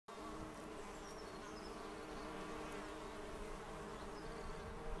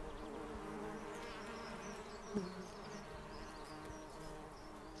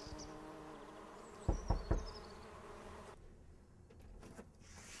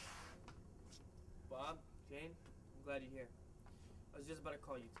glad you're here. I was just about to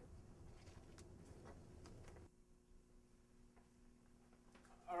call you two.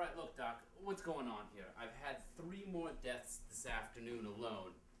 All right, look, Doc, what's going on here? I've had 3 more deaths this afternoon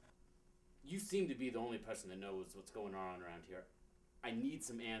alone. You seem to be the only person that knows what's going on around here. I need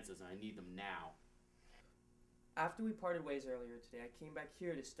some answers, and I need them now. After we parted ways earlier today, I came back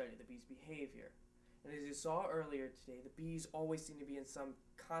here to study the bees' behavior. And as you saw earlier today, the bees always seem to be in some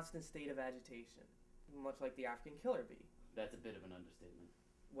constant state of agitation, much like the African killer bee. That's a bit of an understatement.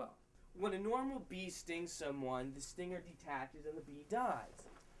 Well, when a normal bee stings someone, the stinger detaches and the bee dies.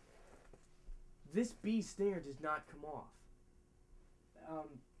 This bee stinger does not come off.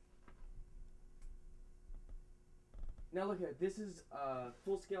 Now look here, this is a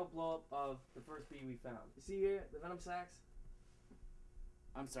full-scale blow-up of the first bee we found. You see here, the venom sacs?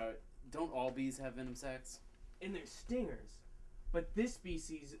 I'm sorry, don't all bees have venom sacs? In their stingers. But this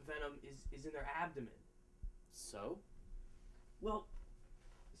species' venom is in their abdomen. So? Well,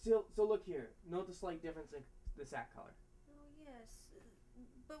 so look here. Note the slight difference in the sac color. Oh, yes.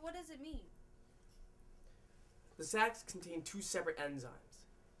 But what does it mean? The sacs contain 2 separate enzymes.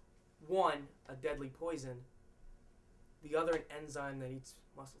 One, a deadly poison. The other, an enzyme that eats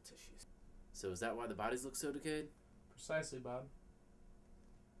muscle tissues. So is that why the bodies look so decayed? Precisely, Bob.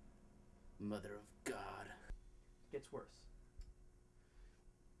 Mother of God. Gets worse.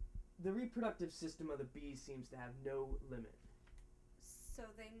 The reproductive system of the bees seems to have no limit. So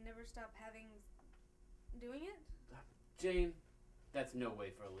they never stop doing it? Jane, that's no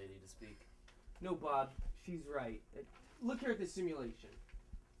way for a lady to speak. No, Bob, she's right. Look here at this simulation.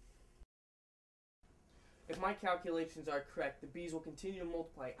 If my calculations are correct, the bees will continue to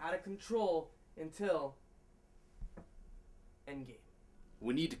multiply out of control until endgame.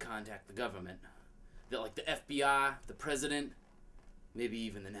 We need to contact the government. Like the FBI, the president, maybe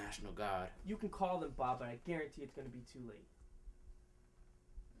even the National Guard. You can call them, Bob, but I guarantee it's going to be too late.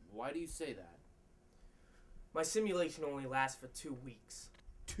 Why do you say that? My simulation only lasts for 2 weeks.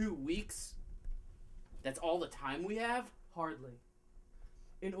 2 weeks? That's all the time we have? Hardly.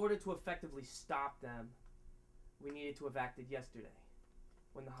 In order to effectively stop them, we needed to have acted yesterday,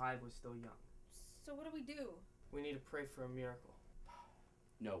 when the hive was still young. So what do we do? We need to pray for a miracle.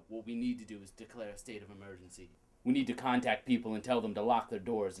 No, what we need to do is declare a state of emergency. We need to contact people and tell them to lock their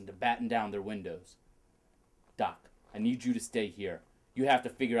doors and to batten down their windows. Doc, I need you to stay here. You have to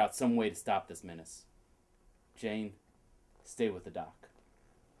figure out some way to stop this menace. Jane, stay with the doc.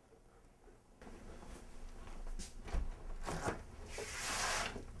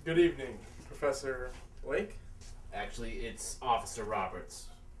 Good evening, Professor Blake. Actually, it's Officer Roberts.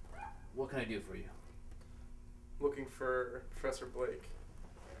 What can I do for you? Looking for Professor Blake.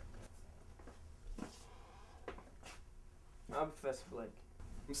 I'm Professor Blake.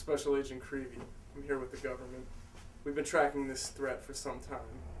 I'm Special Agent Creevy. I'm here with the government. We've been tracking this threat for some time.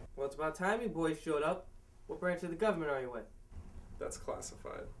 Well, it's about time you boys showed up. What branch of the government are you with? That's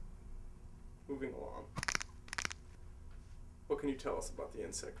classified. Moving along. What can you tell us about the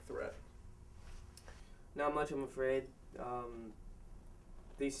insect threat? Not much, I'm afraid.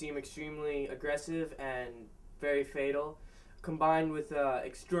 They seem extremely aggressive and very fatal. Combined with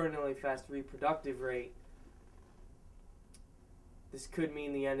extraordinarily fast reproductive rate, this could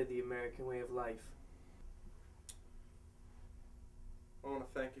mean the end of the American way of life. I want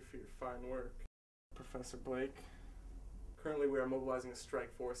to thank you for your fine work, Professor Blake. Currently, we are mobilizing a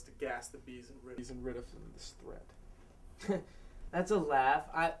strike force to gas the bees and rid of this threat. That's a laugh.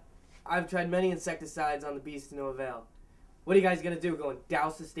 I've tried many insecticides on the bees to no avail. What are you guys gonna do? Go and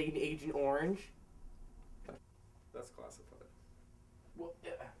douse the state in Agent Orange? That's classified. Well,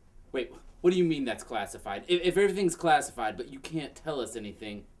 wait, what do you mean that's classified? If everything's classified, but you can't tell us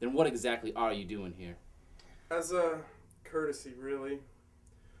anything, then what exactly are you doing here? As a courtesy, really.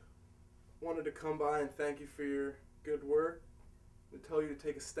 Wanted to come by and thank you for your good work and tell you to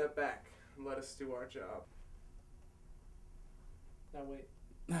take a step back and let us do our job.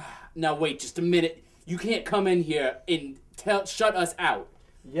 Now wait. Just a minute. You can't come in here and shut us out.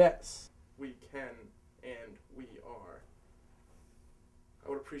 Yes, we can, and we are. I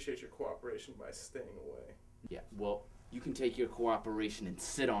would appreciate your cooperation by staying away. Yeah, well, you can take your cooperation and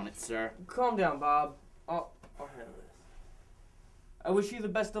sit on it, sir. Calm down, Bob. I'll handle this. I wish you the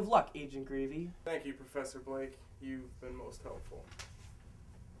best of luck, Agent Greavy. Thank you, Professor Blake. You've been most helpful.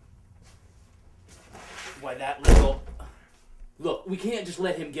 Why, that little... Look, we can't just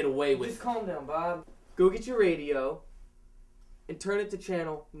let him get away with... Just calm down, Bob. Go get your radio and turn it to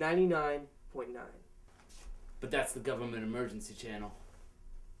channel 99.9. But that's the government emergency channel.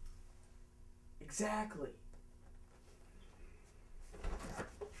 Exactly.